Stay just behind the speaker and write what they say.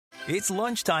It's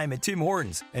lunchtime at Tim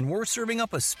Hortons, and we're serving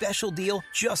up a special deal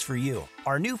just for you.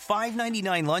 Our new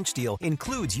 $5.99 lunch deal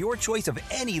includes your choice of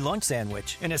any lunch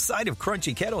sandwich and a side of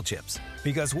crunchy kettle chips.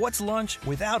 Because what's lunch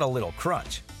without a little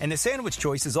crunch? And the sandwich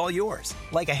choice is all yours,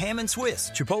 like a ham and Swiss,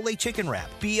 Chipotle chicken wrap,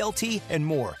 BLT, and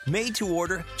more, made to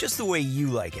order just the way you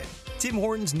like it. Tim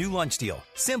Hortons' new lunch deal.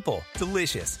 Simple,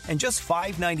 delicious, and just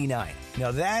 $5.99.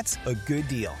 Now that's a good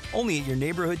deal. Only at your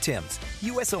neighborhood Tim's.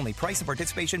 U.S. only. Price and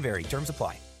participation vary. Terms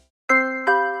apply.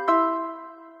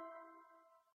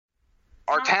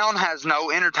 Our town has no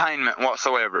entertainment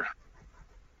whatsoever.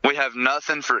 We have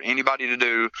nothing for anybody to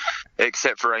do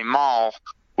except for a mall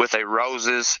with a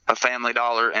Rose's, a Family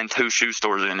Dollar, and 2 shoe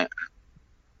stores in it.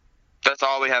 That's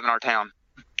all we have in our town.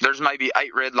 There's maybe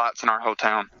 8 red lights in our whole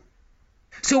town.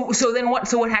 So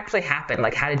what actually happened?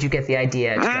 Like, how did you get the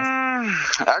idea?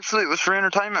 Actually, it was for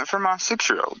entertainment for my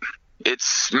 6-year-old.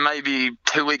 It's maybe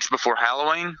 2 weeks before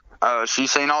Halloween.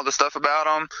 She's seen all the stuff about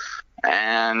them,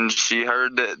 and she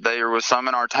heard that there was some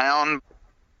in our town.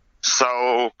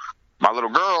 So my little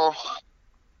girl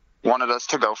wanted us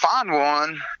to go find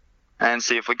one and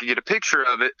see if we could get a picture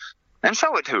of it and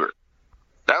show it to her.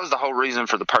 That was the whole reason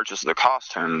for the purchase of the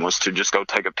costume, was to just go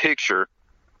take a picture,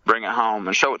 bring it home,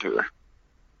 and show it to her.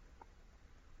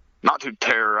 Not to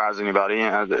terrorize anybody.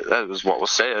 That was what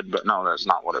was said, but no, that's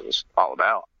not what it was all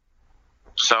about.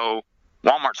 So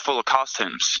Walmart's full of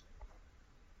costumes.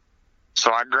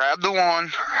 So I grab the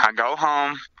one, I go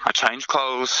home, I change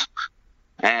clothes,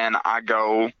 and I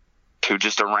go to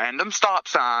just a random stop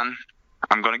sign.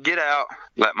 I'm going to get out,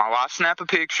 let my wife snap a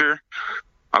picture.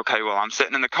 Okay, well, I'm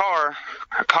sitting in the car,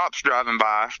 a cop's driving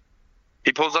by.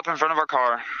 He pulls up in front of our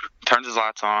car, turns his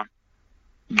lights on,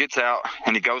 gets out,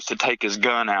 and he goes to take his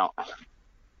gun out.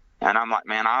 And I'm like,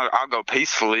 man, I'll go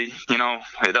peacefully. You know,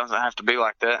 it doesn't have to be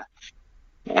like that.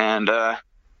 And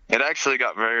it actually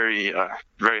got very,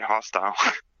 very hostile.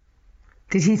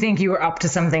 Did he think you were up to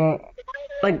something?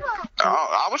 Like,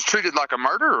 I was treated like a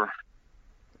murderer.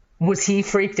 Was he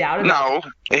freaked out about it?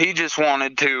 No, he just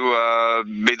wanted to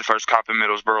be the first cop in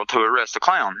Middlesboro to arrest a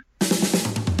clown.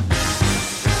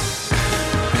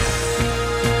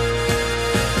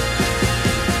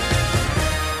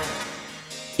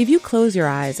 If you close your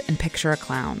eyes and picture a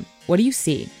clown, what do you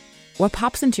see? What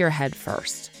pops into your head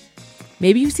first?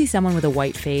 Maybe you see someone with a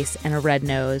white face and a red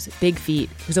nose, big feet,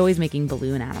 who's always making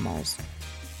balloon animals.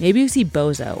 Maybe you see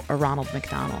Bozo or Ronald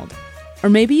McDonald. Or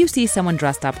maybe you see someone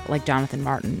dressed up like Jonathan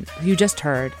Martin, who you just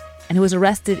heard, and who was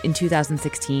arrested in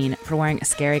 2016 for wearing a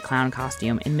scary clown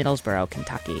costume in Middlesboro,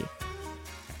 Kentucky.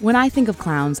 When I think of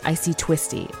clowns, I see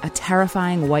Twisty, a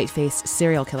terrifying white-faced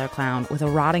serial killer clown with a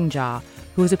rotting jaw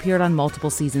who has appeared on multiple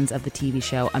seasons of the TV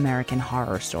show American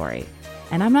Horror Story.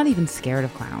 And I'm not even scared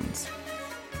of clowns.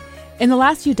 In the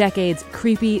last few decades,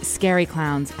 creepy, scary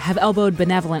clowns have elbowed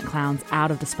benevolent clowns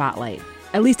out of the spotlight,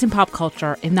 at least in pop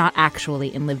culture, if not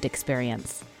actually in lived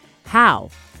experience. How?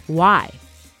 Why?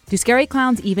 Do scary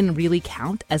clowns even really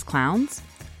count as clowns?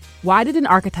 Why did an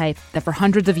archetype that for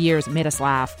hundreds of years made us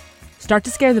laugh start to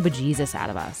scare the bejesus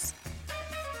out of us?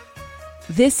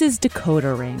 This is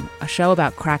Decoder Ring, a show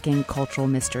about cracking cultural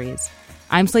mysteries.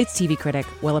 I'm Slate's TV critic,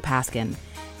 Willa Paskin.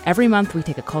 Every month we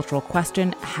take a cultural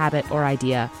question, habit, or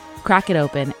idea, crack it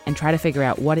open, and try to figure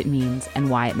out what it means and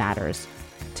why it matters.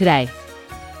 Today,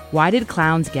 why did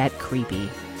clowns get creepy?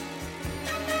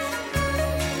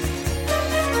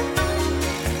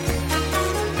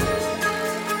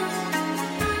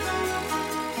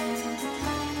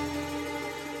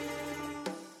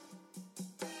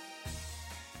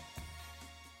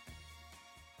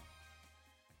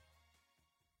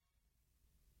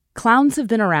 Clowns have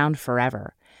been around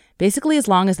forever. Basically, as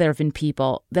long as there have been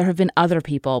people, there have been other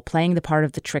people playing the part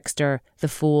of the trickster, the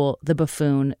fool, the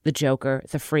buffoon, the joker,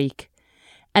 the freak.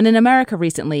 And in America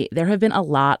recently, there have been a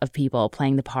lot of people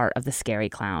playing the part of the scary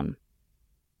clown.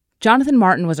 Jonathan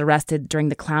Martin was arrested during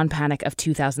the clown panic of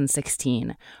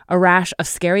 2016, a rash of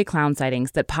scary clown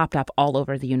sightings that popped up all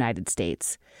over the United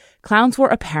States. Clowns were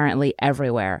apparently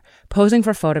everywhere, posing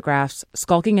for photographs,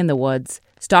 skulking in the woods,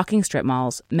 stalking strip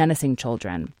malls, menacing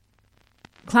children.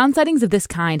 Clown sightings of this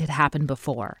kind had happened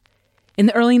before. In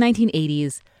the early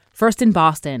 1980s, first in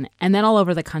Boston and then all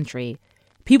over the country,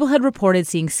 people had reported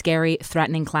seeing scary,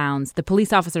 threatening clowns that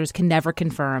police officers can never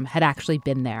confirm had actually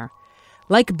been there.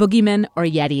 Like boogeymen or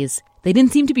yetis, they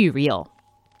didn't seem to be real.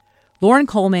 Loren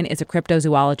Coleman is a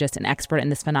cryptozoologist and expert in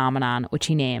this phenomenon, which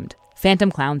he named Phantom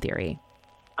Clown Theory.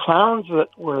 Clowns that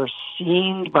were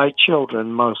seen by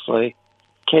children mostly,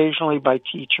 occasionally by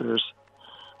teachers,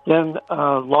 then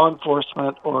law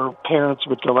enforcement or parents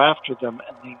would go after them,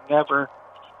 and they never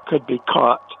could be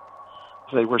caught.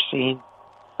 They were seen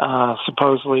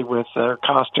supposedly with their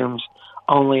costumes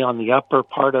only on the upper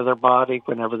part of their body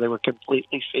whenever they were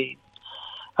completely seen.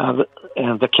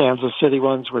 And the Kansas City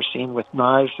ones were seen with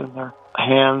knives in their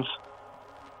hands.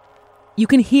 You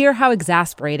can hear how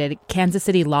exasperated Kansas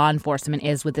City law enforcement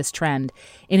is with this trend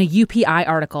in a UPI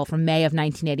article from May of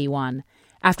 1981,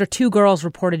 after 2 girls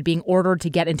reported being ordered to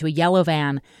get into a yellow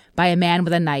van by a man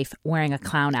with a knife wearing a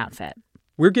clown outfit.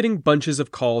 We're getting bunches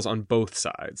of calls on both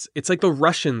sides. It's like the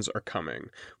Russians are coming.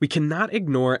 We cannot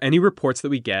ignore any reports that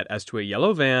we get as to a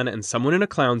yellow van and someone in a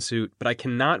clown suit, but I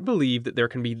cannot believe that there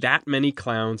can be that many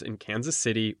clowns in Kansas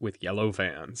City with yellow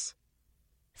vans.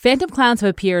 Phantom clowns have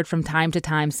appeared from time to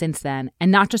time since then,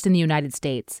 and not just in the United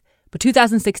States. But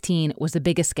 2016 was the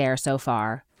biggest scare so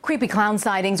far. Creepy clown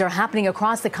sightings are happening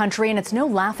across the country, and it's no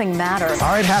laughing matter.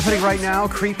 All right, happening right now,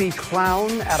 creepy clown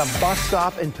at a bus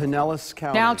stop in Pinellas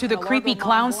County. Now to the creepy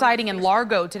clown sighting in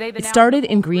Largo. Today, It started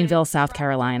in Greenville, South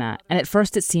Carolina, and at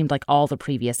first it seemed like all the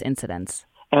previous incidents.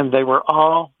 And they were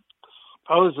all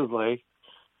supposedly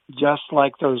just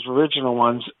like those original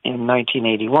ones in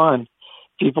 1981.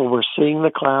 People were seeing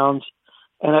the clowns,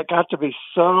 and it got to be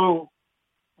so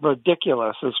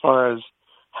ridiculous as far as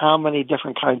how many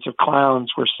different kinds of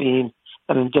clowns were seen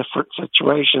and in different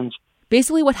situations.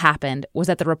 Basically what happened was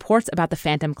that the reports about the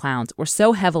phantom clowns were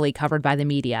so heavily covered by the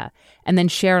media and then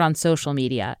shared on social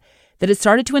media that it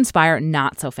started to inspire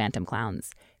not-so-phantom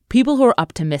clowns. People who were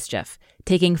up to mischief,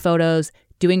 taking photos,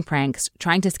 doing pranks,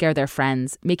 trying to scare their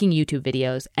friends, making YouTube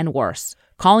videos, and worse,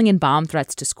 calling in bomb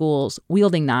threats to schools,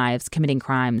 wielding knives, committing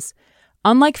crimes.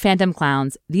 Unlike phantom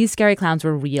clowns, these scary clowns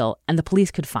were real and the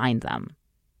police could find them.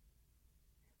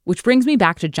 Which brings me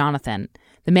back to Jonathan,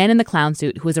 the man in the clown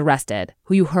suit who was arrested,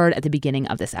 who you heard at the beginning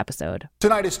of this episode.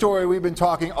 Tonight, a story we've been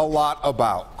talking a lot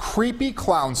about. Creepy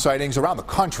clown sightings around the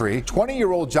country.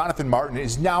 20-year-old Jonathan Martin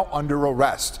is now under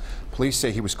arrest. Police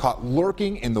say he was caught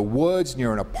lurking in the woods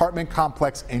near an apartment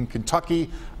complex in Kentucky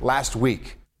last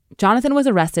week. Jonathan was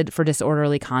arrested for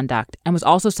disorderly conduct and was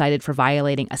also cited for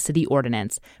violating a city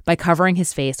ordinance by covering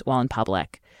his face while in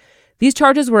public. These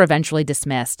charges were eventually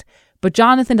dismissed, but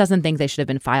Jonathan doesn't think they should have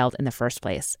been filed in the first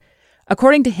place.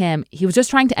 According to him, he was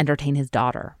just trying to entertain his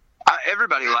daughter.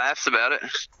 Everybody laughs about it.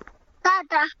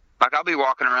 Dada. Like, I'll be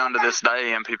walking around to this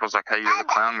day and people's like, hey, you're the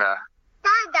clown guy.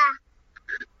 Dada.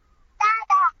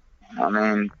 I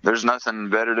mean, there's nothing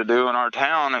better to do in our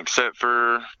town except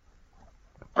for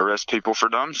arrest people for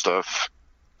dumb stuff.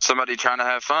 Somebody trying to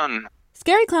have fun.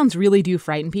 Scary clowns really do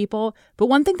frighten people, but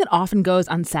one thing that often goes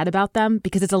unsaid about them,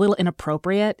 because it's a little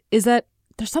inappropriate, is that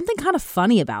there's something kind of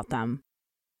funny about them.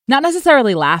 Not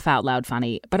necessarily laugh out loud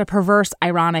funny, but a perverse,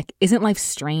 ironic, isn't life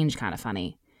strange kind of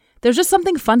funny. There's just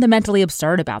something fundamentally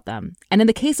absurd about them, and in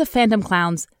the case of phantom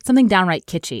clowns, something downright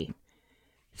kitschy.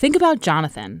 Think about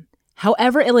Jonathan.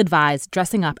 However ill-advised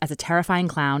dressing up as a terrifying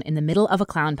clown in the middle of a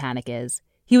clown panic is,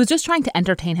 he was just trying to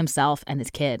entertain himself and his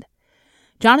kid.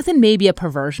 Jonathan may be a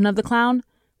perversion of the clown,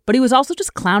 but he was also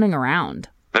just clowning around.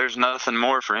 There's nothing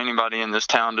more for anybody in this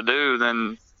town to do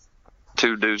than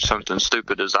to do something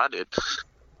stupid as I did.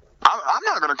 I'm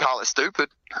not going to call it stupid.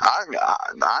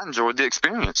 I enjoyed the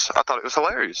experience. I thought it was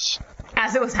hilarious.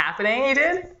 As it was happening, you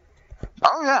did?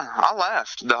 Oh, yeah. I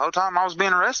laughed. The whole time I was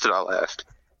being arrested, I laughed.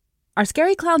 Are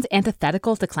scary clowns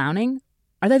antithetical to clowning?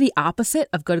 Are they the opposite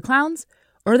of good clowns?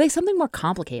 Or are they something more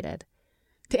complicated?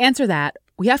 To answer that,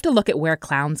 we have to look at where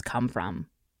clowns come from.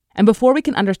 And before we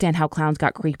can understand how clowns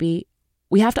got creepy,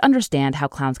 we have to understand how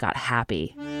clowns got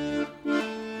happy.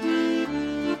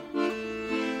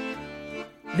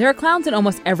 There are clowns in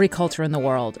almost every culture in the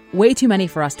world, way too many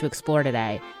for us to explore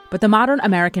today. But the modern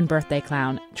American birthday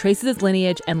clown traces its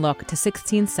lineage and look to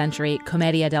 16th century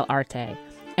commedia dell'arte,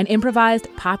 an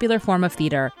improvised, popular form of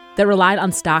theater that relied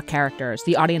on stock characters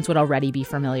the audience would already be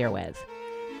familiar with.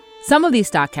 Some of these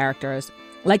stock characters,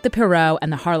 like the Pierrot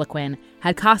and the Harlequin,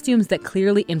 had costumes that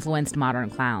clearly influenced modern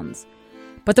clowns.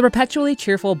 But the perpetually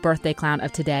cheerful birthday clown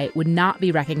of today would not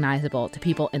be recognizable to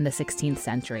people in the 16th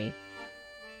century.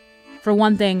 For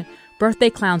one thing, birthday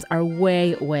clowns are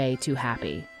way, way too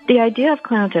happy. The idea of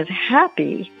clowns as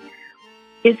happy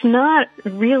is not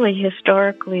really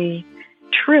historically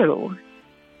true.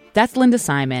 That's Linda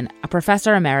Simon, a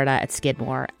professor emerita at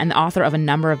Skidmore and the author of a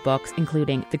number of books,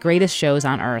 including The Greatest Shows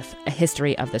on Earth, A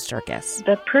History of the Circus.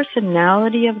 The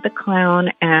personality of the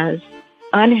clown as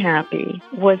unhappy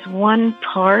was one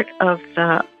part of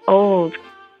the old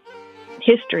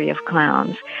history of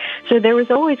clowns. So there was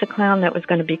always a clown that was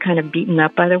going to be kind of beaten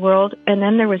up by the world, and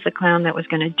then there was a clown that was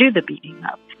going to do the beating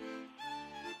up.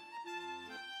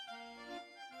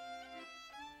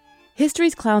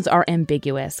 History's clowns are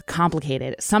ambiguous,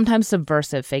 complicated, sometimes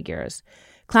subversive figures.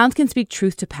 Clowns can speak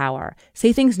truth to power,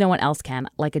 say things no one else can,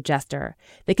 like a jester.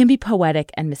 They can be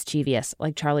poetic and mischievous,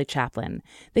 like Charlie Chaplin.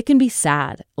 They can be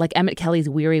sad, like Emmett Kelly's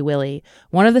Weary Willie,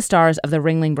 one of the stars of the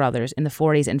Ringling Brothers in the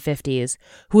 40s and 50s,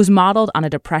 who was modeled on a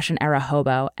Depression-era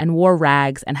hobo and wore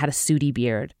rags and had a sooty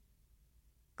beard.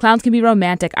 Clowns can be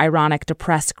romantic, ironic,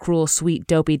 depressed, cruel, sweet,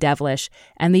 dopey, devilish,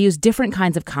 and they use different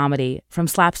kinds of comedy, from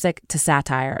slapstick to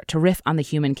satire, to riff on the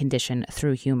human condition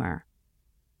through humor.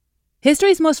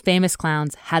 History's most famous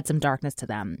clowns had some darkness to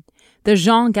them. There's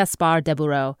Jean-Gaspard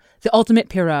Deburau, the ultimate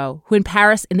Pierrot, who in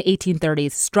Paris in the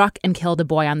 1830s struck and killed a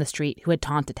boy on the street who had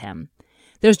taunted him.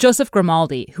 There's Joseph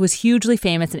Grimaldi, who was hugely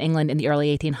famous in England in the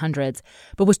early 1800s,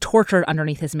 but was tortured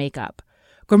underneath his makeup.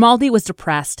 Grimaldi was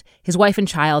depressed, his wife and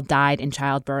child died in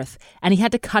childbirth, and he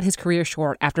had to cut his career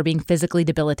short after being physically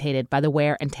debilitated by the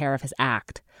wear and tear of his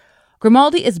act.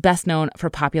 Grimaldi is best known for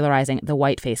popularizing the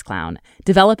whiteface clown,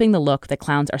 developing the look that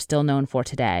clowns are still known for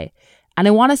today. And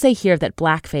I want to say here that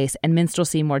blackface and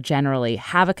minstrelsy more generally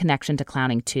have a connection to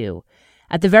clowning too,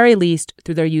 at the very least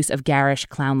through their use of garish,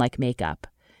 clown-like makeup.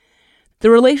 The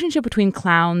relationship between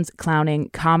clowns, clowning,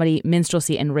 comedy,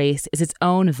 minstrelsy, and race is its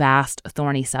own vast,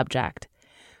 thorny subject.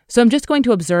 So I'm just going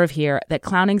to observe here that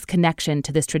clowning's connection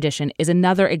to this tradition is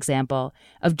another example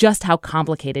of just how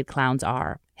complicated clowns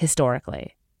are,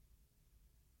 historically.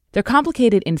 They're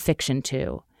complicated in fiction,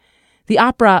 too. The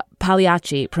opera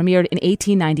Pagliacci premiered in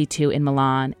 1892 in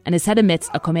Milan and is set amidst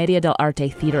a Commedia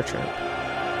dell'arte theater troupe.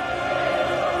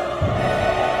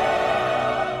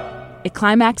 It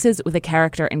climaxes with a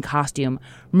character in costume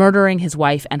murdering his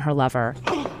wife and her lover.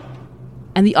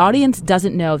 And the audience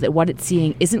doesn't know that what it's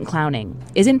seeing isn't clowning,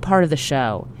 isn't part of the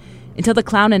show, until the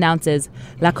clown announces,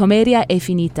 "La commedia è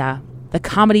finita," the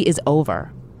comedy is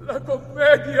over. La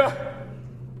commedia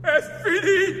è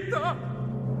finita!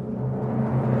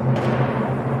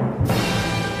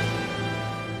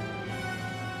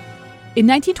 In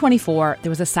 1924, there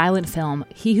was a silent film,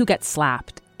 He Who Gets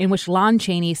Slapped, in which Lon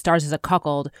Chaney stars as a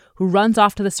cuckold who runs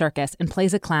off to the circus and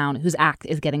plays a clown whose act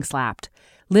is getting slapped,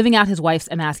 living out his wife's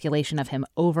emasculation of him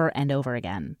over and over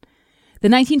again. The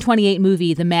 1928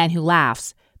 movie The Man Who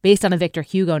Laughs, based on a Victor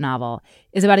Hugo novel,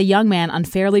 is about a young man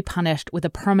unfairly punished with a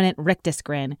permanent rictus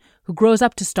grin who grows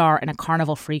up to star in a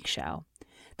carnival freak show.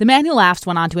 The Man Who Laughs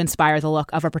went on to inspire the look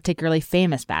of a particularly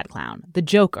famous bad clown, the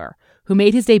Joker, who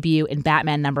made his debut in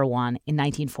Batman #1 in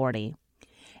 1940.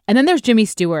 And then there's Jimmy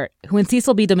Stewart, who in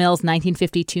Cecil B. DeMille's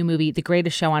 1952 movie The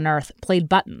Greatest Show on Earth played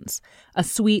Buttons, a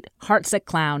sweet, heartsick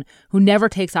clown who never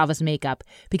takes off his makeup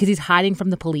because he's hiding from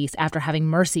the police after having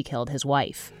mercy killed his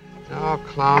wife. Oh,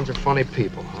 clowns are funny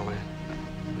people, Holly.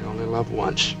 They only love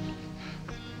once.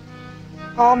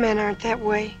 All men aren't that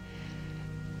way,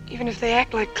 even if they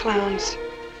act like clowns.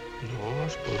 No, I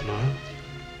suppose not.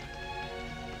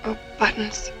 Oh,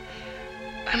 Buttons,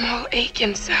 I'm all ache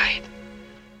inside.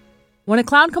 When a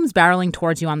clown comes barreling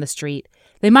towards you on the street,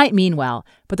 they might mean well,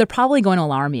 but they're probably going to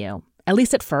alarm you, at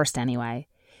least at first anyway.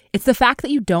 It's the fact that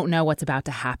you don't know what's about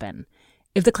to happen,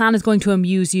 if the clown is going to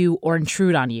amuse you or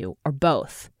intrude on you, or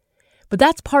both. But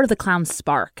that's part of the clown's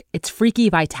spark, its freaky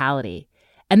vitality,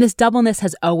 and this doubleness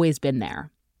has always been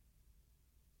there.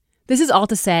 This is all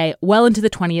to say, well into the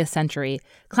 20th century,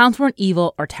 clowns weren't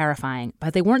evil or terrifying,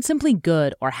 but they weren't simply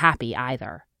good or happy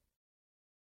either.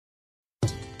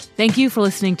 Thank you for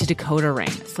listening to Decoder Ring,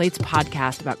 Slate's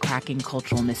podcast about cracking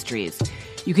cultural mysteries.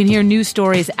 You can hear new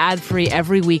stories ad-free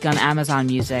every week on Amazon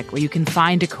Music, where you can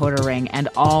find Decoder Ring and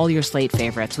all your Slate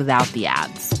favorites without the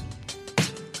ads.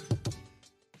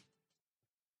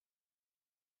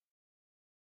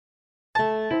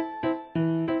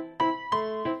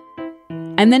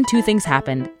 And then two things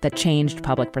happened that changed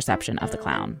public perception of the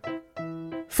clown.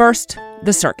 First,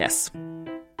 the circus.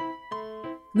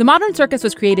 The modern circus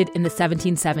was created in the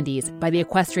 1770s by the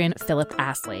equestrian Philip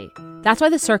Astley. That's why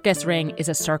the circus ring is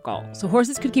a circle, so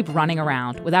horses could keep running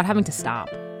around without having to stop.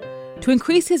 To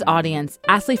increase his audience,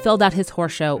 Astley filled out his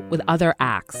horse show with other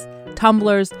acts: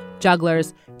 tumblers,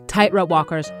 jugglers, tightrope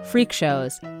walkers, freak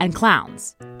shows, and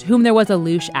clowns, to whom there was a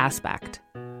louche aspect.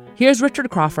 Here's Richard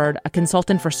Crawford, a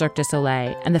consultant for Cirque du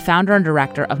Soleil and the founder and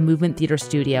director of Movement Theater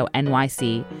Studio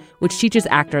NYC, which teaches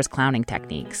actors clowning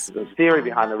techniques. The theory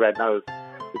behind the red nose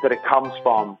is that it comes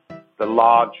from the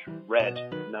large red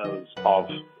nose of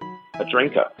a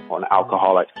drinker or an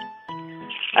alcoholic.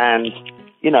 And,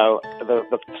 you know,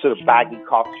 the sort of baggy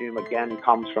costume, again,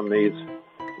 comes from these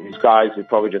guys who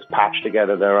probably just patch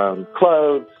together their own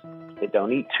clothes. They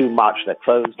don't eat too much. Their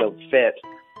clothes don't fit.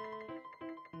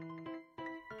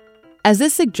 As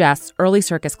this suggests, early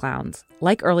circus clowns,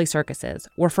 like early circuses,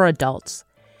 were for adults.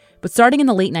 But starting in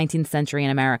the late 19th century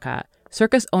in America,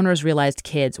 circus owners realized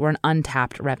kids were an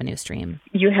untapped revenue stream.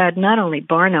 You had not only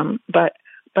Barnum, but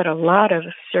a lot of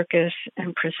circus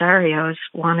impresarios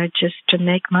wanted just to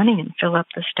make money and fill up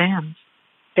the stands.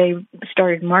 They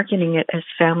started marketing it as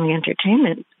family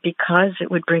entertainment because it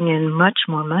would bring in much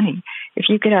more money. If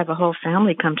you could have a whole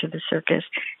family come to the circus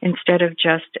instead of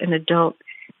just an adult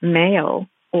male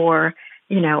or,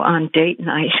 on date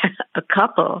night, a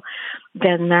couple,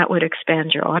 then that would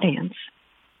expand your audience.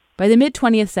 By the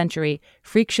mid-20th century,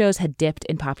 freak shows had dipped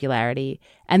in popularity,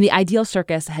 and the ideal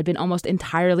circus had been almost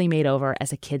entirely made over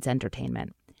as a kids'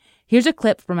 entertainment. Here's a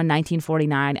clip from a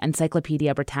 1949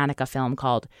 Encyclopedia Britannica film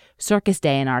called Circus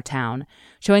Day in Our Town,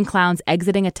 showing clowns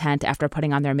exiting a tent after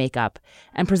putting on their makeup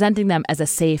and presenting them as a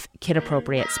safe,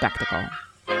 kid-appropriate spectacle.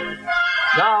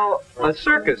 Now, a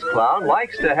circus clown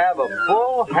likes to have a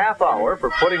full half hour for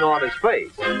putting on his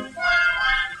face.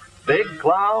 Big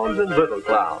clowns and little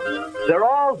clowns. They're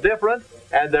all different,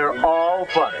 and they're all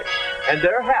funny. And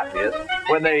they're happiest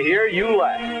when they hear you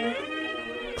laugh.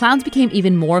 Clowns became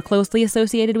even more closely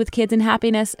associated with kids and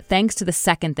happiness thanks to the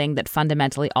second thing that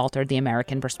fundamentally altered the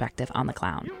American perspective on the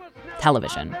clown: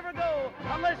 television.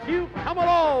 Unless you come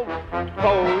along.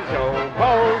 Bozo,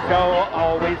 Bozo,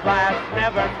 always laughs,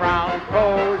 never frowns.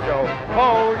 Bozo,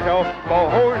 Bozo,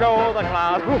 Bozo the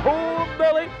clown. Oh,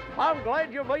 Billy, I'm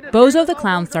glad you made it. Bozo the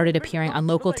Clown started appearing on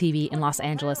local TV in Los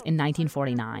Angeles in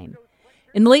 1949.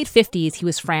 In the late 50s, he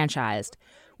was franchised,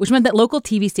 which meant that local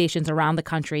TV stations around the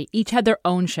country each had their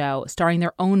own show starring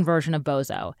their own version of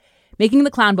Bozo, making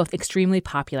the clown both extremely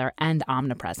popular and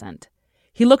omnipresent.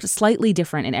 He looked slightly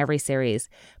different in every series,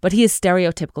 but he is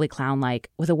stereotypically clown-like,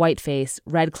 with a white face,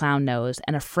 red clown nose,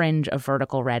 and a fringe of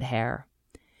vertical red hair.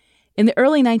 In the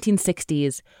early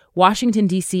 1960s, Washington,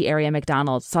 D.C. area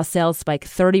McDonald's saw sales spike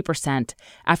 30%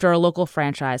 after a local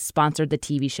franchise sponsored the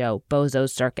TV show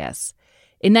Bozo's Circus.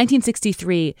 In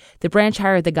 1963, the branch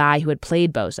hired the guy who had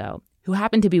played Bozo, who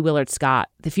happened to be Willard Scott,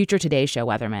 the future Today Show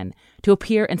weatherman, to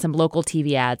appear in some local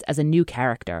TV ads as a new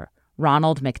character,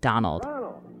 Ronald McDonald.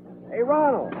 Hey,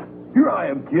 Ronald. Here I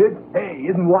am, kid. Hey,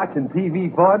 isn't watching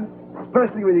TV fun?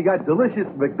 Especially when you got delicious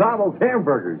McDonald's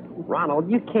hamburgers. Ronald,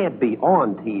 you can't be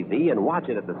on TV and watch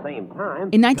it at the same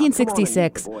time. In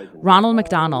 1966, Ronald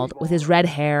McDonald, with his red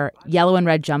hair, yellow and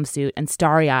red jumpsuit, and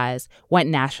starry eyes, went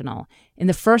national in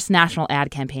the first national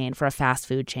ad campaign for a fast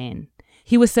food chain.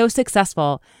 He was so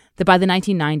successful that by the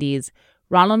 1990s,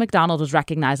 Ronald McDonald was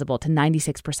recognizable to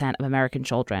 96% of American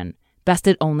children,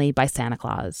 bested only by Santa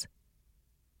Claus.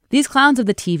 These clowns of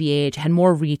the TV age had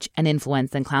more reach and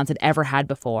influence than clowns had ever had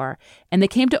before, and they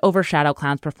came to overshadow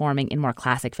clowns performing in more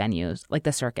classic venues, like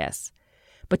the circus.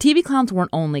 But TV clowns weren't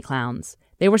only clowns.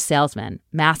 They were salesmen,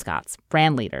 mascots,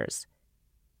 brand leaders.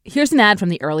 Here's an ad from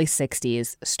the early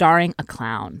 60s, starring a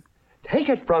clown. Take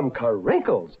it from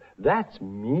Crinkles. That's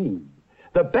me.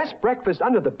 The best breakfast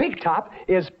under the big top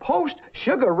is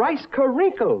post-sugar rice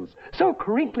Crinkles. So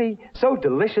crinkly, so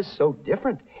delicious, so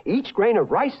different. Each grain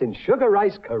of rice in sugar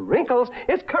rice Crinkles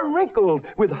is crinkled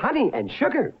with honey and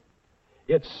sugar.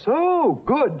 It's so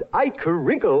good, I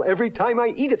crinkle every time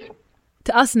I eat it.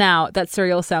 To us now, that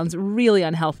cereal sounds really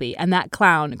unhealthy, and that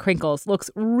clown, Crinkles, looks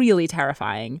really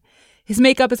terrifying. His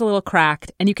makeup is a little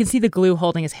cracked, and you can see the glue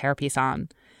holding his hairpiece on.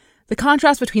 The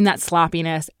contrast between that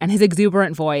sloppiness and his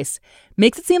exuberant voice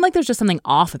makes it seem like there's just something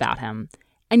off about him.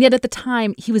 And yet at the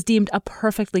time, he was deemed a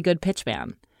perfectly good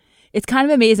pitchman. It's kind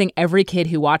of amazing every kid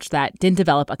who watched that didn't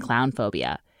develop a clown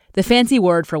phobia, the fancy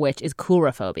word for which is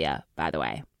coulrophobia, by the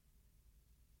way.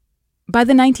 By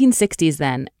the 1960s,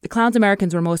 then, the clowns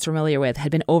Americans were most familiar with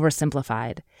had been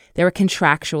oversimplified. They were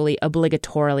contractually,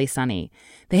 obligatorily sunny.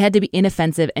 They had to be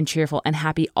inoffensive and cheerful and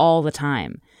happy all the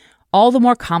time. All the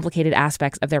more complicated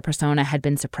aspects of their persona had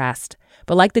been suppressed,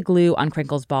 but like the glue on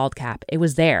Crinkle's bald cap, it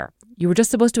was there. You were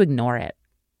just supposed to ignore it.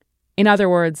 In other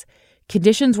words,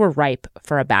 conditions were ripe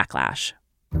for a backlash.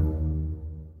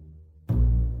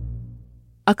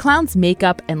 A clown's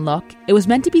makeup and look, it was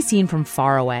meant to be seen from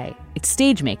far away. It's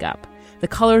stage makeup. The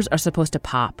colors are supposed to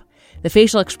pop. The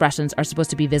facial expressions are supposed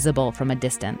to be visible from a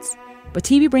distance. But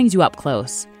TV brings you up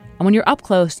close. And when you're up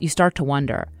close, you start to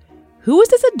wonder, who is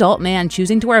this adult man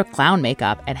choosing to wear clown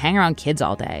makeup and hang around kids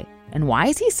all day? And why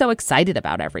is he so excited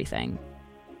about everything?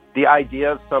 The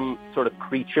idea of some sort of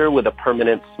creature with a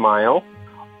permanent smile,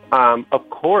 of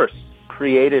course,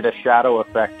 created a shadow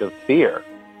effect of fear,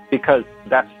 because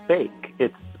that's fake.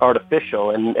 It's artificial,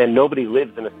 and nobody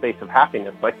lives in a space of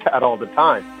happiness like that all the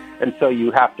time. And so you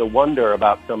have to wonder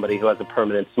about somebody who has a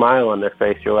permanent smile on their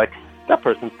face. You're like, that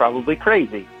person's probably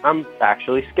crazy. I'm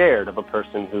actually scared of a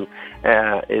person who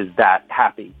is that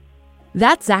happy.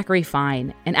 That's Zachary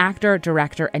Fine, an actor,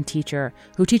 director, and teacher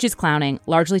who teaches clowning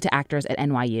largely to actors at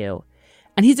NYU.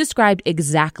 And he's described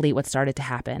exactly what started to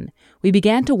happen. We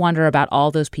began to wonder about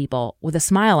all those people with a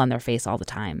smile on their face all the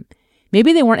time.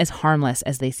 Maybe they weren't as harmless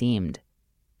as they seemed.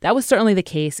 That was certainly the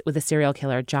case with the serial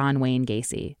killer John Wayne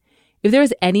Gacy. If there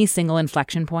was any single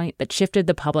inflection point that shifted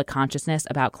the public consciousness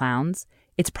about clowns,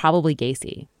 it's probably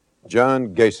Gacy.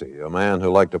 John Gacy, a man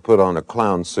who liked to put on a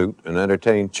clown suit and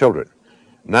entertain children.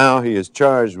 Now he is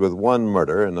charged with one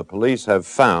murder, and the police have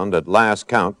found, at last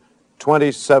count,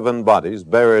 27 bodies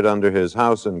buried under his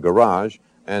house and garage,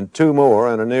 and 2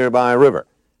 more in a nearby river.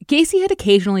 Gacy had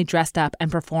occasionally dressed up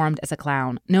and performed as a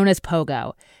clown, known as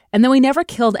Pogo, and though he never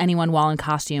killed anyone while in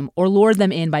costume or lured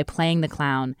them in by playing the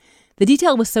clown, the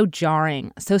detail was so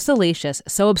jarring, so salacious,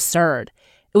 so absurd.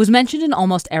 It was mentioned in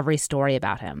almost every story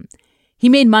about him. He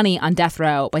made money on death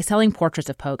row by selling portraits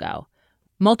of Pogo.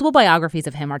 Multiple biographies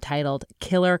of him are titled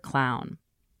Killer Clown.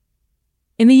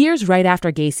 In the years right after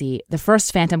Gacy, the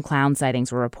first phantom clown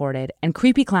sightings were reported, and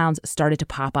creepy clowns started to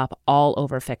pop up all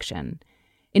over fiction.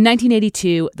 In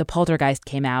 1982, The Poltergeist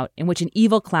came out, in which an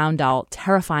evil clown doll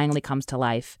terrifyingly comes to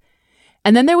life.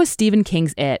 And then there was Stephen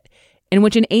King's It, in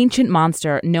which an ancient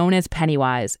monster known as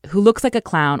Pennywise, who looks like a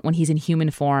clown when he's in human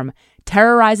form,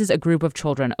 terrorizes a group of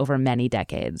children over many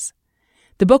decades.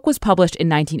 The book was published in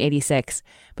 1986,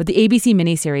 but the ABC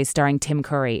miniseries starring Tim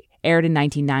Curry aired in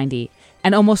 1990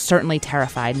 and almost certainly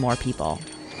terrified more people.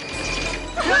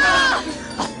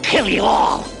 I'll kill you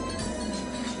all!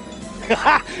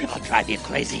 I'll drive you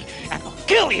crazy and I'll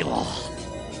kill you all!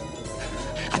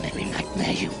 I'm every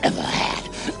nightmare you ever had.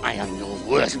 I am your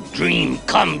worst dream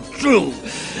come true.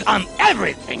 I'm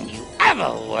everything you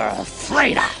ever were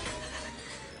afraid of.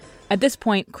 At this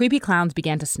point, creepy clowns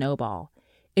began to snowball.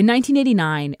 In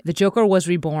 1989, the Joker was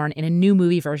reborn in a new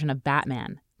movie version of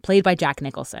Batman, played by Jack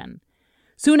Nicholson.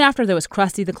 Soon after, there was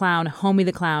Krusty the Clown, Homie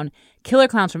the Clown, Killer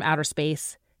Clowns from Outer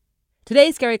Space.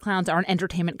 Today, scary clowns are an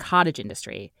entertainment cottage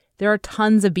industry. There are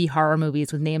tons of B-horror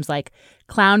movies with names like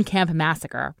Clown Camp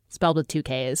Massacre, spelled with 2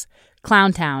 Ks,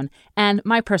 Clowntown, and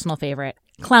my personal favorite,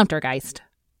 Clowntergeist.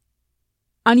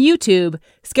 On YouTube,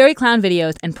 scary clown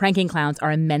videos and pranking clowns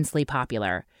are immensely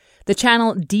popular. The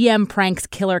channel DM Pranks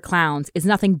Killer Clowns is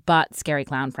nothing but scary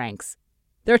clown pranks.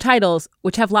 Their titles,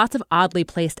 which have lots of oddly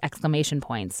placed exclamation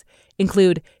points,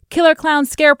 include Killer Clown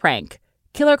Scare Prank,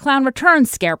 Killer Clown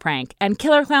Returns Scare Prank, and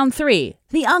Killer Clown 3,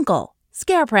 The Uncle,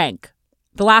 Scare Prank.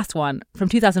 The last one, from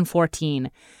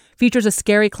 2014, features a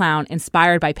scary clown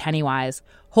inspired by Pennywise,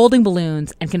 holding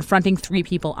balloons and confronting 3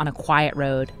 people on a quiet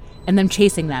road, and them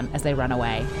chasing them as they run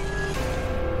away.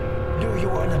 Do you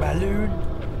want a balloon?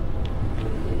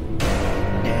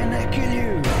 Then I kill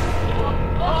you.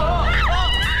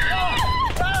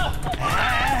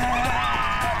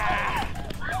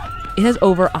 It has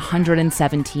over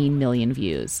 117 million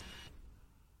views.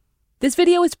 This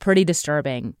video is pretty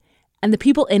disturbing, and the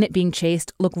people in it being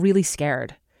chased look really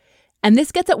scared. And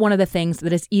this gets at one of the things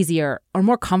that is easier, or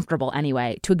more comfortable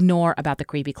anyway, to ignore about the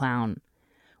creepy clown,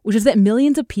 which is that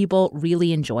millions of people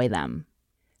really enjoy them.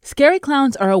 Scary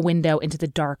clowns are a window into the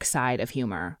dark side of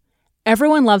humor.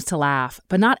 Everyone loves to laugh,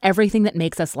 but not everything that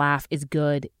makes us laugh is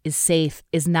good, is safe,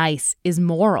 is nice, is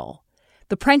moral.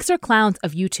 The prankster clowns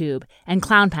of YouTube and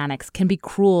clown panics can be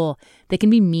cruel, they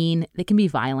can be mean, they can be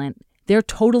violent. They're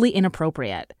totally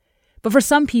inappropriate. But for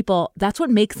some people, that's what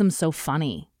makes them so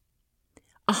funny.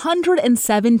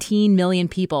 117 million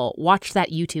people watched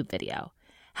that YouTube video.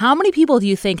 How many people do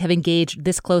you think have engaged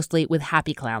this closely with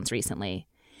Happy Clowns recently?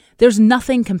 There's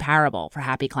nothing comparable for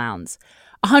Happy Clowns.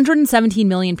 117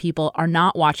 million people are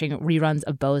not watching reruns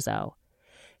of Bozo.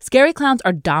 Scary clowns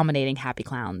are dominating Happy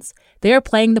Clowns. They are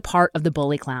playing the part of the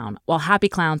bully clown, while Happy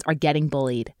Clowns are getting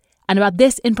bullied. And about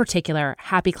this in particular,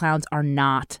 Happy Clowns are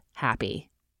not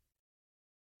happy.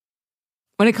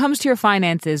 When it comes to your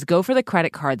finances, go for the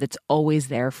credit card that's always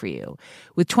there for you.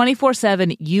 With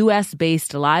 24/7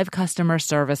 U.S.-based live customer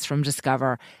service from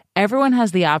Discover, everyone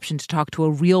has the option to talk to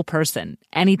a real person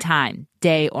anytime,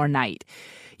 day or night.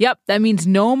 Yep, that means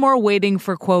no more waiting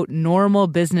for, quote, normal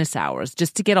business hours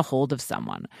just to get a hold of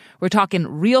someone. We're talking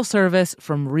real service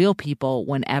from real people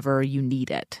whenever you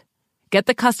need it. Get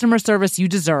the customer service you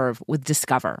deserve with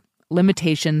Discover.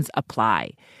 Limitations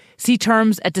apply. See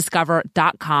terms at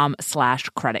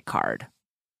discover.com/creditcard.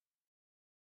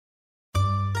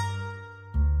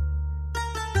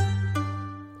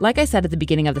 Like I said at the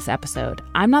beginning of this episode,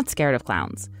 I'm not scared of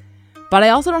clowns. But I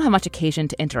also don't have much occasion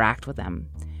to interact with them.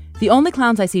 The only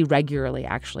clowns I see regularly,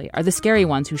 actually, are the scary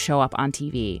ones who show up on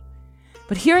TV.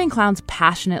 But hearing clowns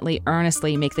passionately,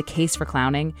 earnestly make the case for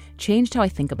clowning changed how I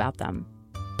think about them.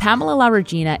 Pamela La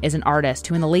Regina is an artist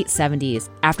who in the late 70s,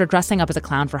 after dressing up as a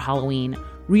clown for Halloween,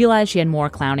 realized she had more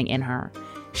clowning in her.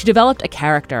 She developed a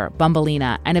character,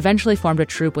 Bumbleina, and eventually formed a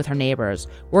troupe with her neighbors,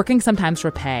 working sometimes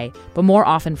for pay, but more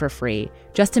often for free,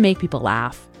 just to make people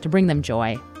laugh, to bring them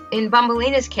joy. In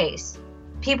Bumbleina's case,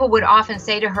 people would often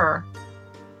say to her,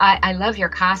 I love your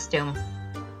costume.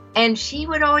 And she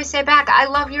would always say back, I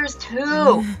love yours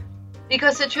too.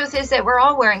 Because the truth is that we're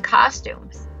all wearing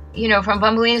costumes. You know, from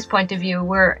Bumbleina's point of view,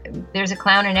 there's a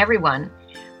clown in everyone.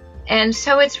 And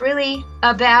so it's really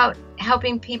about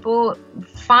helping people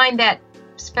find that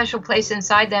special place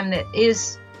inside them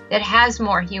that has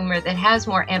more humor, that has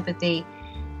more empathy,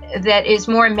 that is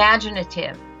more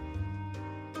imaginative.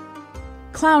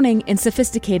 Clowning in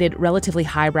sophisticated, relatively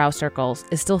highbrow circles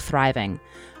is still thriving.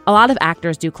 A lot of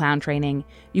actors do clown training.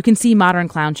 You can see modern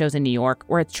clown shows in New York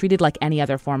where it's treated like any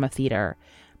other form of theater.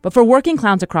 But for working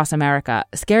clowns across America,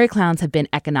 scary clowns have been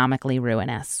economically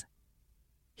ruinous.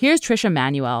 Here's Tricia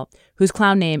Manuel, whose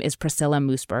clown name is Priscilla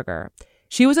Moosberger.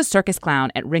 She was a circus clown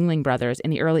at Ringling Brothers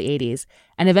in the early 80s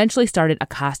and eventually started a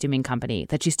costuming company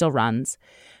that she still runs.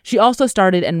 She also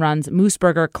started and runs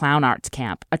Moosberger Clown Arts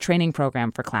Camp, a training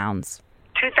program for clowns.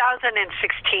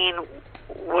 2016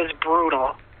 was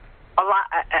brutal. A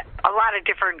lot of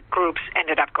different groups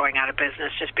ended up going out of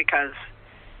business just because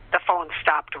the phone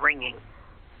stopped ringing.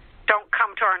 Don't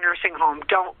come to our nursing home.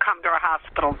 Don't come to our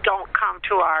hospital. Don't come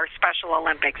to our Special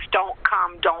Olympics. Don't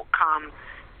come.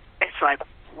 It's like,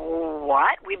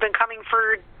 what? We've been coming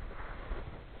for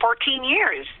 14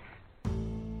 years.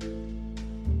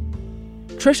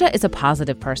 Tricia is a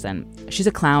positive person. She's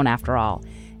a clown after all,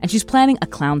 and she's planning a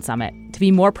clown summit to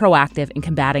be more proactive in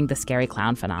combating the scary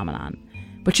clown phenomenon.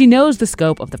 But she knows the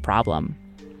scope of the problem.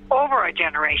 Over a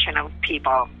generation of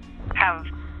people have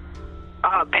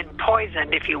been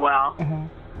poisoned, if you will. Mm-hmm.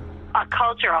 A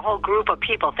culture, a whole group of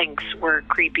people thinks we're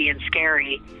creepy and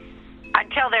scary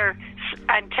until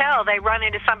they run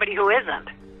into somebody who isn't.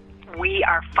 We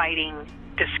are fighting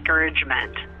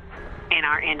discouragement in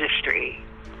our industry.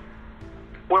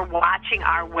 We're watching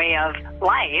our way of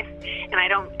life,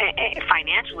 and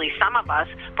financially some of us,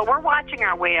 but we're watching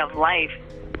our way of life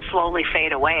slowly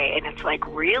fade away, and it's like,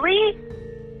 really?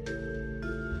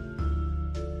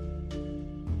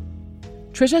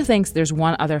 Tricia thinks there's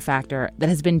one other factor that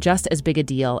has been just as big a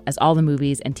deal as all the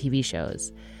movies and TV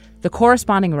shows: the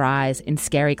corresponding rise in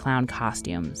scary clown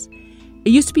costumes. It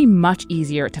used to be much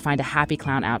easier to find a happy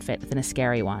clown outfit than a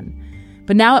scary one.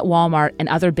 But now at Walmart and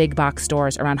other big box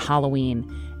stores around Halloween,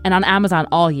 and on Amazon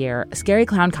all year, scary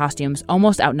clown costumes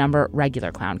almost outnumber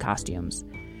regular clown costumes.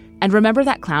 And remember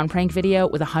that clown prank video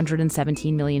with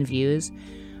 117 million views?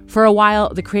 For a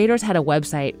while, the creators had a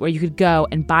website where you could go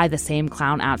and buy the same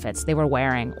clown outfits they were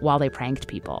wearing while they pranked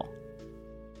people.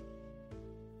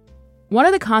 One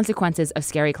of the consequences of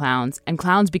scary clowns and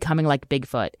clowns becoming like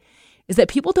Bigfoot is that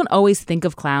people don't always think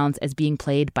of clowns as being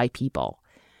played by people.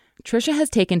 Tricia has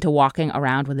taken to walking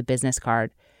around with a business card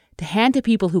to hand to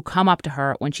people who come up to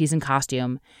her when she's in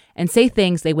costume and say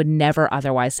things they would never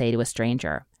otherwise say to a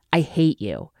stranger. I hate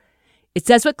you. It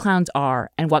says what clowns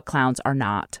are and what clowns are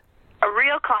not.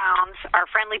 Real clowns are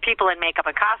friendly people in makeup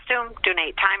and costume,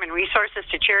 donate time and resources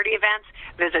to charity events,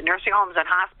 visit nursing homes and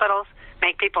hospitals,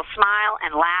 make people smile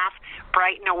and laugh,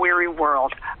 brighten a weary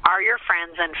world, are your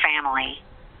friends and family.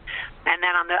 And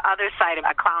then on the other side of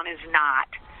a clown is not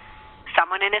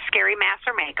someone in a scary mask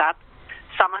or makeup,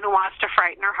 someone who wants to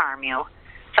frighten or harm you,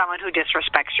 someone who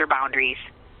disrespects your boundaries.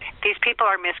 These people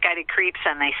are misguided creeps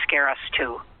and they scare us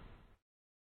too.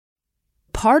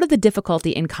 Part of the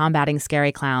difficulty in combating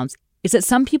scary clowns is that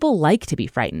some people like to be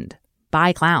frightened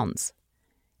by clowns.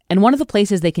 And one of the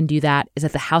places they can do that is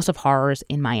at the House of Horrors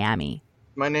in Miami.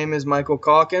 My name is Michael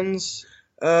Calkins.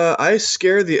 I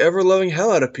scare the ever-loving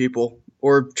hell out of people,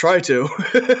 or try to.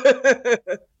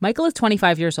 Michael is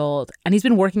 25 years old, and he's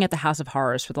been working at the House of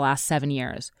Horrors for the last 7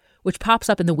 years, which pops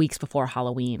up in the weeks before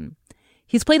Halloween.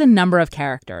 He's played a number of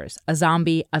characters, a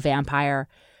zombie, a vampire,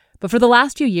 but for the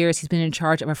last few years he's been in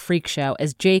charge of a freak show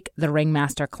as Jake the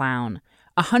Ringmaster Clown,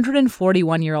 a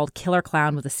 141-year-old killer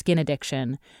clown with a skin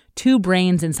addiction, 2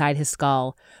 brains inside his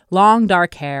skull, long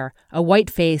dark hair, a white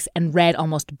face, and red,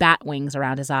 almost bat wings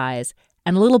around his eyes,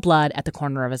 and a little blood at the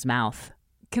corner of his mouth.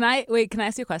 Can I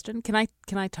ask you a question? Can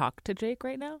I talk to Jake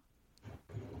right now?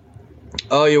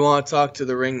 Oh, you want to talk to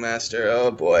the Ringmaster?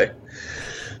 Oh, boy.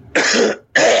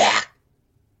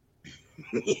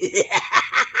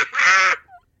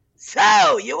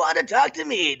 So, you want to talk to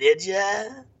me, did ya?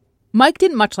 Mike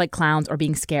didn't much like clowns or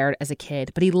being scared as a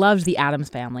kid, but he loved the Addams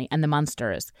Family and the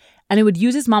Munsters, and he would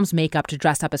use his mom's makeup to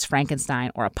dress up as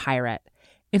Frankenstein or a pirate.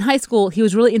 In high school, he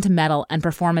was really into metal and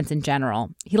performance in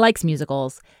general. He likes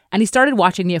musicals, and he started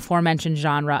watching the aforementioned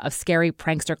genre of scary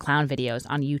prankster clown videos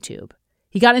on YouTube.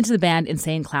 He got into the band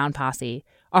Insane Clown Posse,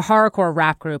 a horrorcore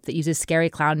rap group that uses scary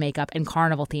clown makeup and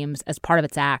carnival themes as part of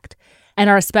its act, and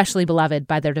are especially beloved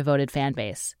by their devoted fan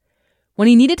base. When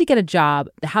he needed to get a job,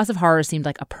 the House of Horrors seemed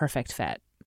like a perfect fit.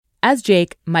 As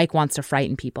Jake, Mike wants to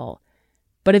frighten people.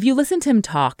 But if you listen to him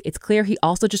talk, it's clear he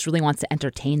also just really wants to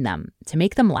entertain them, to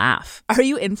make them laugh. Are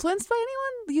you influenced by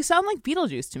anyone? You sound like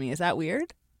Beetlejuice to me. Is that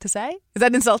weird to say? Is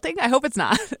that insulting? I hope it's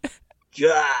not.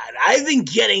 God, I've been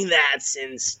getting that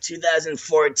since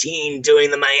 2014 doing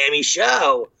the Miami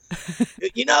show.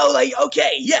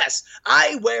 Okay, yes,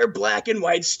 I wear black and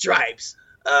white stripes.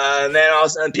 And then all of a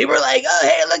sudden people are like, oh,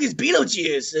 hey, look, it's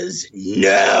Beetlejuice.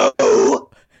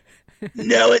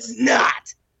 No, it's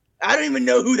not. I don't even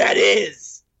know who that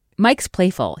is. Mike's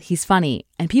playful, he's funny,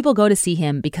 and people go to see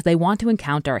him because they want to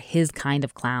encounter his kind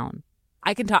of clown.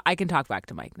 I can talk back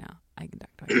to Mike now.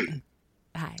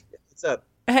 Hi. What's up?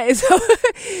 Hey, so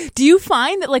do you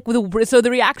find that the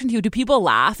reaction to you, do people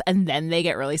laugh and then they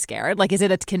get really scared? Like, is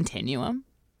it a continuum?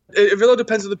 It really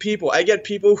depends on the people. I get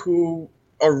people who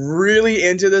are really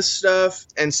into this stuff,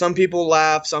 and some people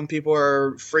laugh, some people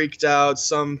are freaked out,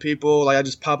 some people, I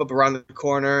just pop up around the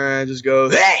corner and I just go,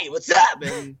 hey, what's up?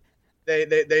 And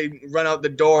they run out the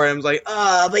door and I'm like,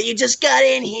 oh, but you just got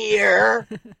in here.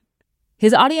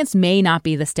 His audience may not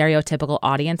be the stereotypical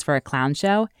audience for a clown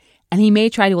show, and he may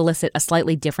try to elicit a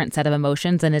slightly different set of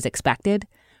emotions than is expected,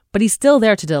 but he's still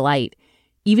there to delight,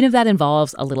 even if that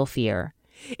involves a little fear.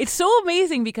 It's so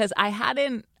amazing because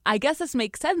I guess this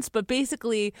makes sense, but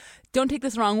basically, don't take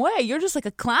this the wrong way. You're just like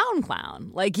a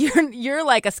clown. Like you're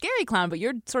like a scary clown, but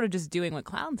you're sort of just doing what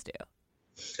clowns do.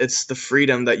 It's the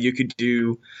freedom that you could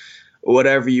do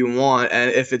whatever you want,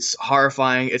 and if it's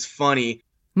horrifying, it's funny.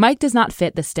 Mike does not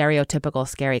fit the stereotypical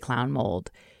scary clown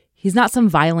mold. He's not some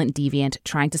violent deviant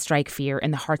trying to strike fear in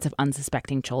the hearts of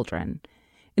unsuspecting children.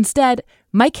 Instead,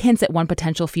 Mike hints at one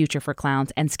potential future for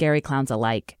clowns and scary clowns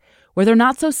alike, where they're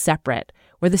not so separate,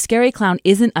 where the scary clown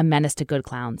isn't a menace to good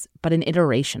clowns, but an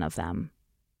iteration of them.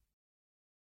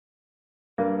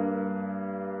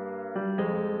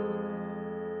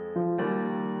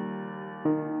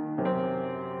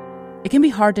 It can be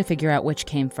hard to figure out which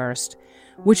came first,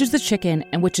 which is the chicken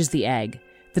and which is the egg,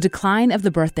 the decline of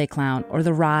the birthday clown or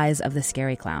the rise of the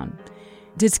scary clown.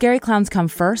 Did scary clowns come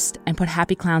first and put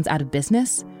happy clowns out of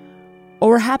business? Or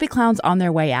were happy clowns on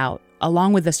their way out,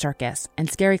 along with the circus, and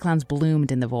scary clowns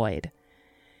bloomed in the void?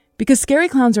 Because scary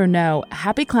clowns or no,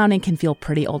 happy clowning can feel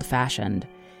pretty old-fashioned.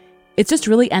 It's just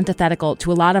really antithetical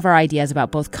to a lot of our ideas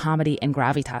about both comedy and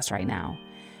gravitas right now.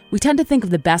 We tend to think of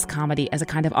the best comedy as a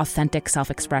kind of authentic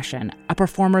self-expression, a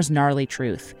performer's gnarly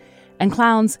truth. And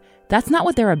clowns, that's not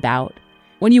what they're about.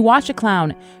 When you watch a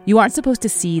clown, you aren't supposed to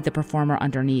see the performer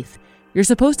underneath. You're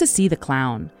supposed to see the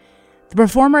clown. The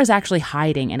performer is actually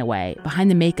hiding, in a way,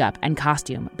 behind the makeup and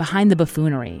costume, behind the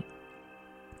buffoonery.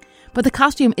 But the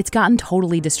costume, it's gotten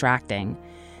totally distracting.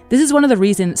 This is one of the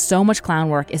reasons so much clown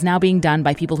work is now being done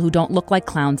by people who don't look like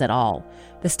clowns at all.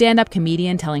 The stand-up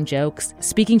comedian telling jokes,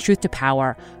 speaking truth to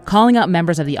power, calling out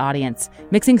members of the audience,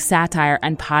 mixing satire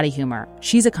and potty humor.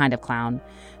 She's a kind of clown.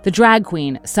 The drag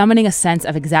queen, summoning a sense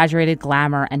of exaggerated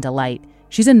glamour and delight.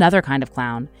 She's another kind of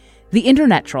clown. The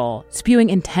internet troll, spewing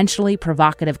intentionally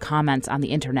provocative comments on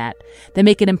the internet that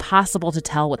make it impossible to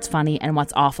tell what's funny and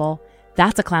what's awful.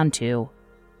 That's a clown too.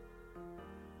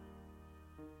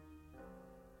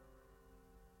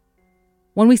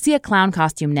 When we see a clown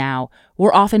costume now,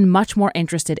 we're often much more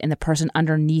interested in the person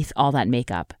underneath all that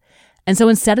makeup. And so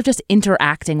instead of just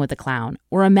interacting with the clown,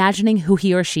 we're imagining who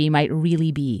he or she might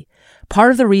really be.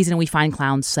 Part of the reason we find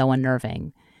clowns so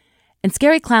unnerving. And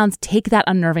scary clowns take that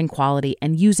unnerving quality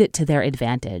and use it to their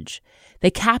advantage.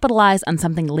 They capitalize on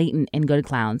something latent in good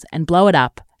clowns and blow it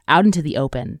up, out into the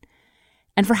open.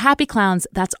 And for happy clowns,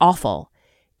 that's awful.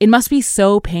 It must be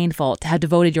so painful to have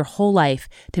devoted your whole life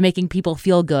to making people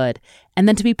feel good and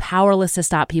then to be powerless to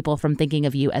stop people from thinking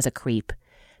of you as a creep.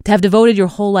 To have devoted your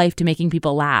whole life to making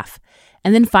people laugh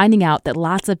and then finding out that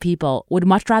lots of people would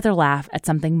much rather laugh at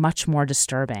something much more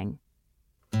disturbing.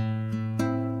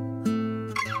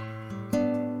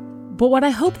 But what I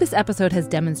hope this episode has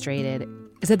demonstrated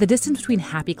is that the distance between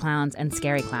happy clowns and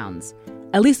scary clowns,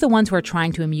 at least the ones who are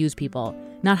trying to amuse people,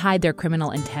 not hide their criminal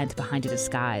intent behind a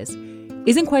disguise,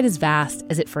 isn't quite as vast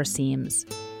as it first seems.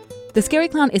 The scary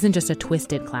clown isn't just a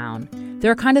twisted clown.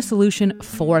 They're a kind of solution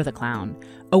for the clown,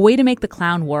 a way to make the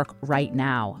clown work right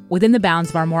now, within the bounds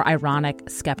of our more ironic,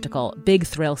 skeptical, big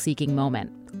thrill-seeking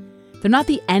moment. They're not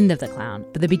the end of the clown,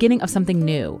 but the beginning of something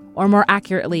new, or more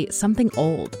accurately, something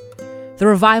old. The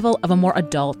revival of a more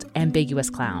adult, ambiguous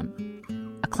clown.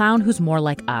 A clown who's more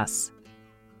like us.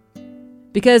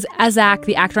 Because, as Zach,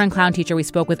 the actor and clown teacher we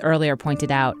spoke with earlier,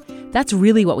 pointed out, that's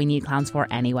really what we need clowns for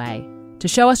anyway. to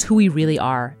show us who we really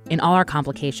are in all our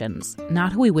complications,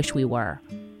 not who we wish we were.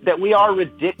 That we are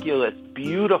ridiculous,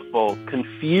 beautiful,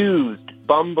 confused,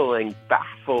 bumbling,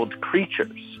 baffled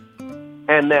creatures.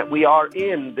 And that we are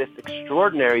in this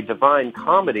extraordinary divine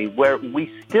comedy where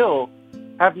we still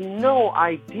have no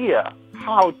idea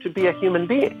how to be a human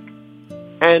being.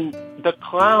 And the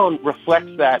clown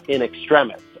reflects that in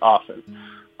extremis often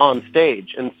on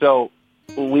stage. And so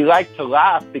we like to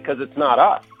laugh because it's not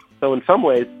us. So in some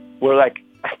ways, we're like,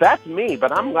 that's me,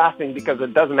 but I'm laughing because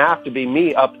it doesn't have to be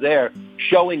me up there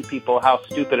showing people how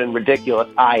stupid and ridiculous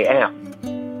I am.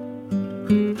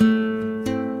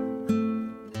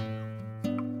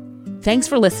 Thanks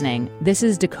for listening. This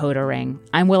is Decoder Ring.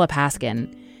 I'm Willa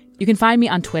Paskin. You can find me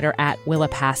on Twitter at Willa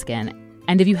Paskin.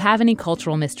 And if you have any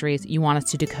cultural mysteries you want us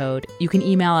to decode, you can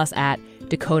email us at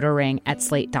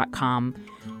decoderring@slate.com.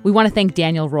 We want to thank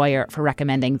Daniel Royer for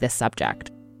recommending this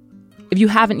subject. If you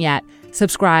haven't yet,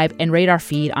 subscribe and rate our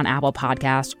feed on Apple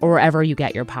Podcasts or wherever you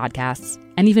get your podcasts.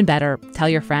 And even better, tell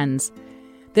your friends.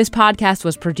 This podcast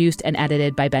was produced and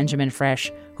edited by Benjamin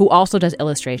Frisch, who also does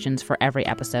illustrations for every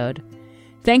episode.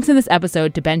 Thanks in this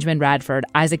episode to Benjamin Radford,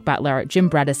 Isaac Butler, Jim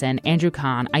Bredesen, Andrew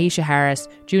Kahn, Aisha Harris,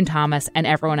 June Thomas, and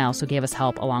everyone else who gave us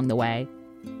help along the way.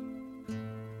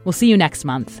 We'll see you next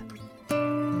month.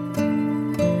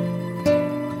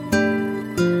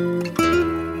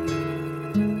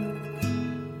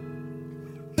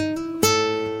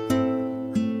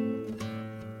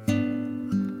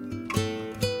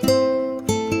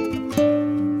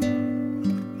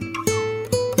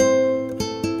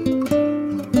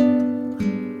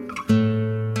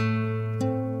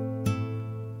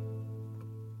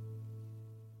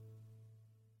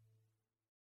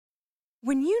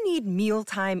 When you need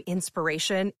mealtime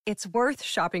inspiration, it's worth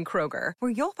shopping Kroger,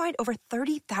 where you'll find over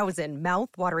 30,000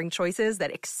 mouth-watering choices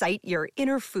that excite your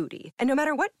inner foodie. And no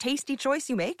matter what tasty choice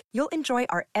you make, you'll enjoy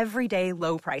our everyday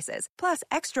low prices, plus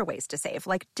extra ways to save,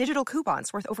 like digital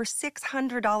coupons worth over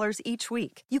 $600 each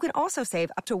week. You can also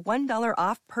save up to $1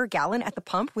 off per gallon at the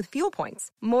pump with fuel points.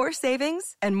 More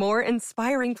savings and more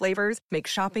inspiring flavors make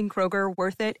shopping Kroger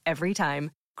worth it every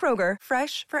time. Kroger,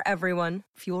 fresh for everyone.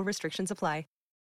 Fuel restrictions apply.